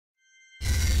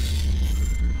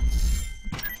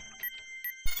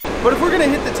But if we're gonna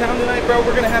hit the town tonight, bro,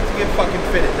 we're gonna have to get fucking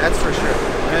fitted. That's for sure.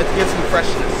 We're gonna have to get some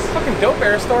freshness. Fucking dope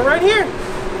air store right here.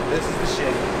 This is the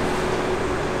shit.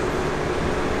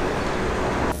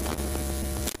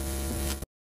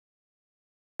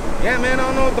 Yeah, man, I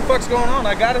don't know what the fuck's going on.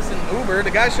 I got us an Uber. The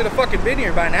guy should have fucking been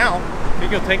here by now.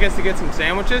 Think you'll take us to get some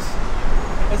sandwiches?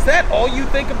 Is that all you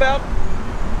think about?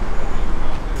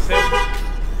 Is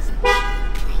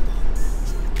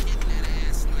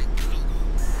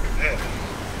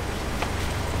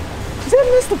that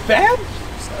Mr. F.A.B?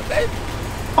 What's up, baby?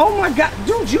 Oh my god,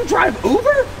 dude, you drive Uber?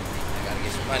 I gotta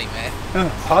get some money, man.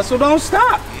 Hustle don't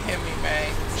stop. You hear me,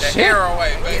 man? It's the hero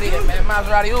way, baby. It is, man.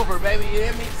 Maserati Uber, baby. You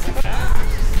hear me?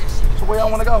 So where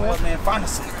y'all wanna go, man? Well, man, find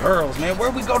us some girls, man.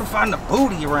 Where we go to find the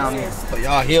booty around here? So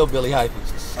y'all hillbilly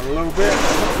hypees. A little bit.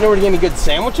 You know where to get any good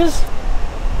sandwiches?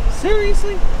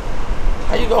 Seriously?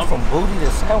 How you go from booty to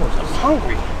sandwiches? I'm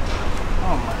hungry.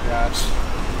 Oh my gosh.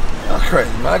 Y'all crazy,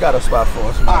 man. I got a spot for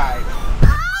us, man. Alright.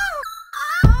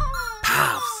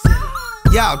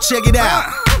 Yo, check it out.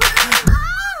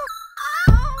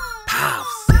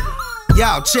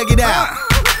 Yo, check it out.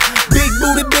 Big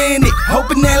booty bandit,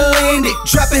 hoping that landed.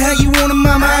 Drop it how you want it,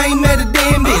 mama, I ain't mad a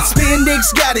damn bit.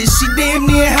 Spandex got it, she damn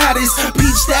near hottest.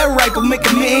 Peach that rifle, make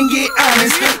a man get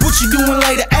honest. What you doing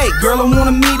later? Hey, girl, I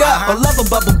wanna meet up. I love a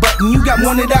bubble button, you got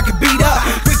one that I can beat up.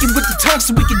 Break it with the tongue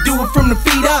so we can do it from the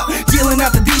feet up. Dealing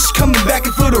out the D, she coming back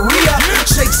and for the re-up.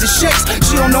 Shakes and shakes,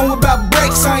 she don't know about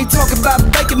breaks. I ain't talking about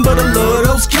bacon, but I love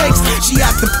those cakes. She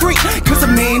out the freak, cause a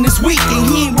man is weak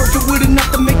and he ain't working with enough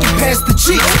to make it past the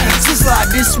cheeks. So slide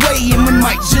this way and we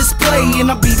might just play,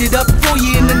 and I'll beat it up for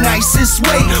you in the nicest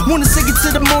way. Wanna sing it to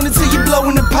the morning till you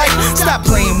blowing the pipe. Stop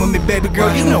playing with me, baby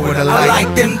girl, you know what I like. I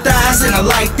like them thighs and I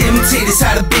like them titties.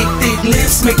 How the big thick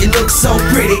lips make it look so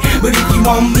pretty. But if you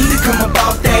want me to come up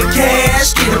off that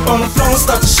cash, get up on the floor and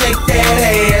start to shake that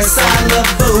ass. I love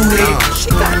booty.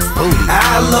 She got booty.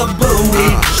 I love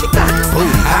booty. She got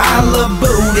booty. I love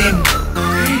booty.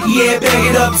 Yeah,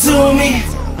 bag it up to me,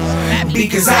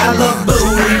 because I love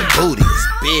booty. Booty is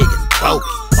big and bulky.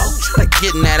 Try to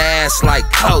get in that ass like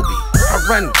Kobe. I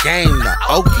run game to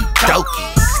okie dokie.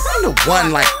 I'm the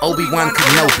one like Obi-Wan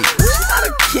Kenobi. She's not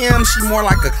a Kim, she more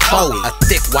like a Chloe. A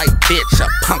thick white bitch, a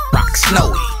punk rock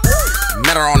snowy.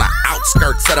 Met her on the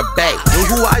outskirts of the bay. Knew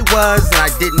who I was and I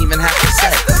didn't even have to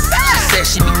say. She said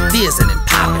she be fizzing and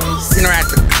popping. Seen her at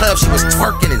the club, she was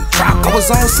twerking and dropping. I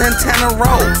was on Santana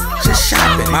Road, just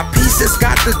shopping. My pieces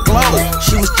got the glow,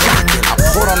 she was jocking. I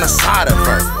poured on the side of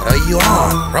her, what are you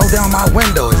on? Roll down my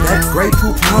window, is that Grey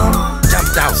Poupon?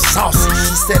 Jumped out saucy,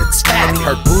 she said it's fatty.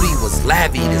 Her booty was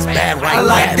lavied, it's bad right. I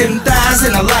like them thighs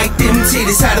and I like them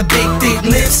titties. How the big thick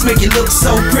lips make it look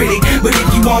so pretty. But if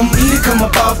you want me to come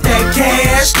up off that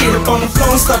cash, get up on the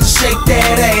floor and start to shake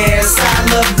that ass.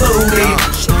 I love booty.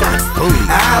 She got booty.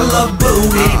 I love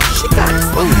booty. She got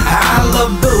booty. I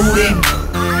love booty.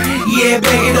 Yeah,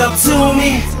 bag it up to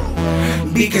me,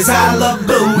 because I love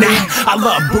booty. Nah, I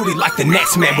love booty like the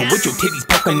next man, but with your titties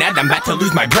poking out, I'm about to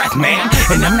lose my breath, man.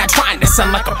 And I'm not trying to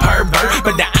sound like a pervert,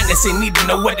 but I honestly need to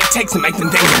know what it takes to make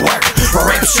them things work.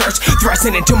 Rip shirts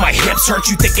thrusting into my hips hurt.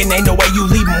 You thinking ain't no way you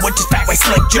leave them with this fat white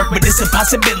slick jerk, but it's a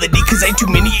possibility, cause ain't too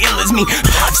many ill as me.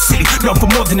 PovCiti, known for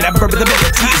more than that verbal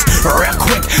abilities. Real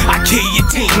quick, I kill your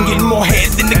team, getting more head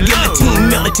than the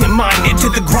guillotine. Militant minded to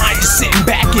the grind, just sitting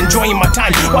back, enjoying my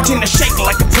time, watching the shake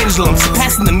like a pendulum,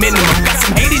 surpassing the minimum. Got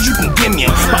some haters you can give me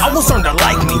 'em, but I was starting to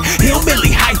like me. Hillbilly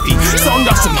hyphy, stoned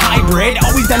off some hybrid,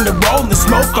 always down the road and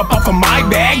smoke up off of my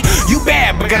bag. You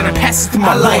bad, but gotta pass it to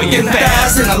my I like lawyer them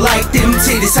thighs and I like them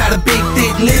titties. How the big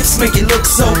thick lips make it look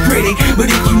so pretty. But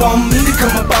if you want me to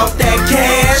come up off that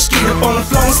cash, get up on the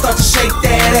floor and start to shake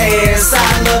that ass.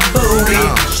 I love booty.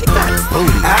 She got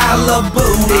booty. I love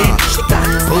booty. She got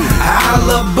booty. I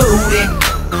love booty.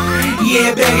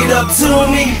 Yeah, bag it up to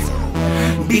me,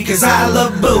 because I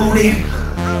love booty.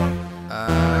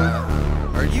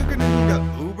 Are you gonna need a